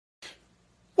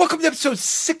Welcome to episode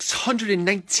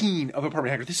 619 of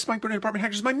Apartment Hacker. This is Mike Burnett, Apartment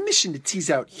Hackers. My mission to tease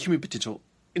out human potential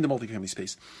in the multifamily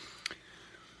space.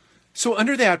 So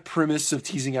under that premise of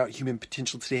teasing out human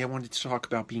potential today, I wanted to talk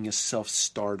about being a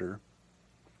self-starter.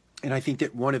 And I think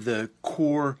that one of the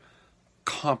core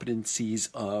competencies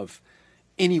of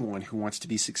anyone who wants to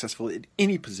be successful at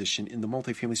any position in the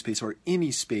multifamily space or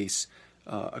any space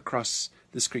across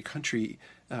this great country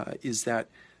is that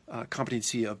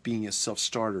competency of being a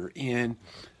self-starter. And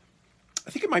I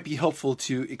think it might be helpful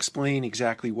to explain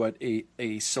exactly what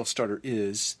a self-starter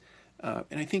is. And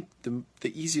I think the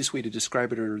easiest way to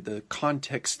describe it, or the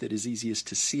context that is easiest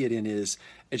to see it in, is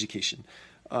education.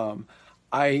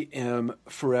 I am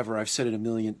forever, I've said it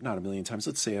not a million times,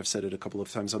 let's say I've said it a couple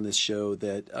of times on this show,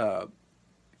 that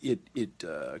it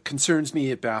concerns me,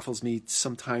 it baffles me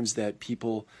sometimes that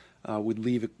people would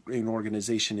leave an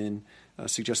organization and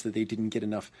suggest that they didn't get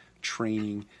enough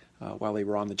training while they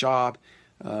were on the job.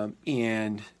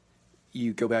 And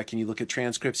you go back and you look at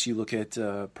transcripts, you look at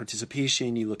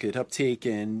participation, you look at uptake,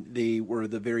 and they were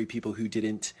the very people who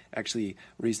didn't actually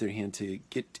raise their hand to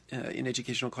get in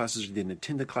educational classes or didn't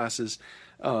attend the classes.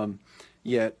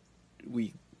 Yet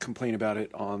we complain about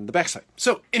it on the backside.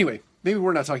 So anyway, maybe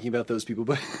we're not talking about those people,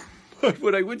 but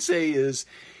what I would say is,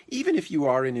 even if you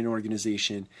are in an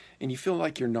organization and you feel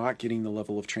like you're not getting the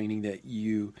level of training that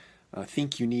you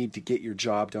think you need to get your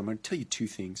job done, I'm going to tell you two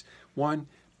things. One,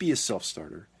 be a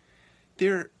self-starter.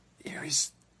 There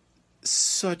is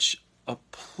such a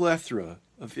plethora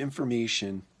of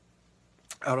information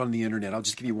out on the internet. I'll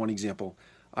just give you one example.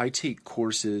 I take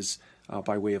courses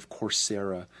by way of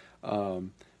Coursera.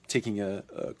 Taking a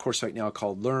course right now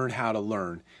called Learn How to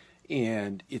Learn.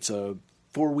 And it's a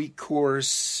 4-week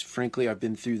course. Frankly, I've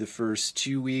been through the first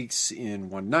 2 weeks in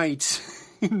one night.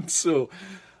 So,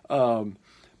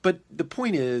 but the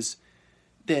point is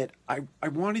that I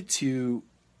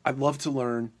love to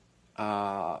learn.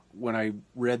 When I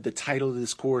read the title of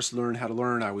this course, Learn How to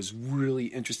Learn, I was really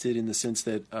interested in the sense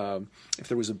that if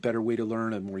there was a better way to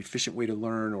learn, a more efficient way to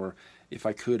learn, or if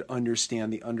I could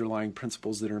understand the underlying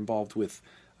principles that are involved with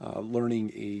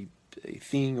learning a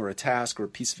thing or a task or a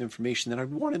piece of information, then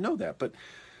I'd want to know that. But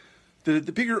the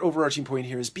bigger overarching point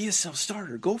here is be a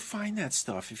self-starter. Go find that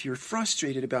stuff. If you're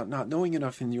frustrated about not knowing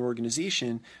enough in your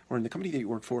organization or in the company that you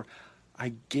work for,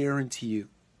 I guarantee you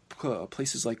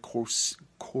places like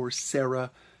Coursera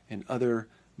and other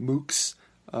MOOCs,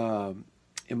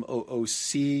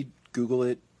 MOOC, Google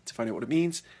it to find out what it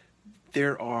means.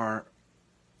 There are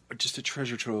just a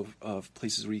treasure trove of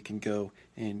places where you can go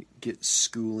and get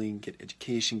schooling, get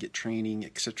education, get training,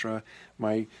 etc.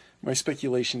 My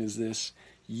speculation is this: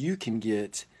 you can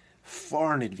get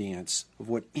far in advance of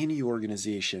what any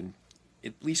organization,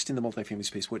 at least in the multifamily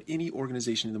space, what any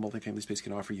organization in the multifamily space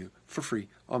can offer you for free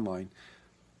online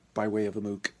by way of a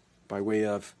MOOC, by way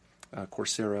of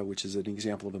Coursera, which is an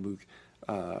example of a MOOC,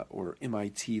 or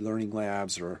MIT Learning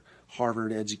Labs, or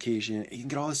Harvard Education. You can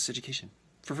get all this education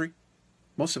for free.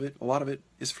 Most of it, a lot of it,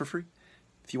 is for free.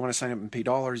 If you want to sign up and pay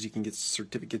dollars, you can get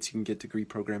certificates, you can get degree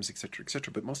programs, etc.,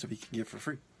 etc. But most of it you can get for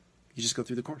free. You just go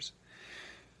through the course.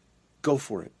 Go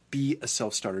for it. Be a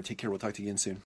self-starter. Take care. We'll talk to you again soon.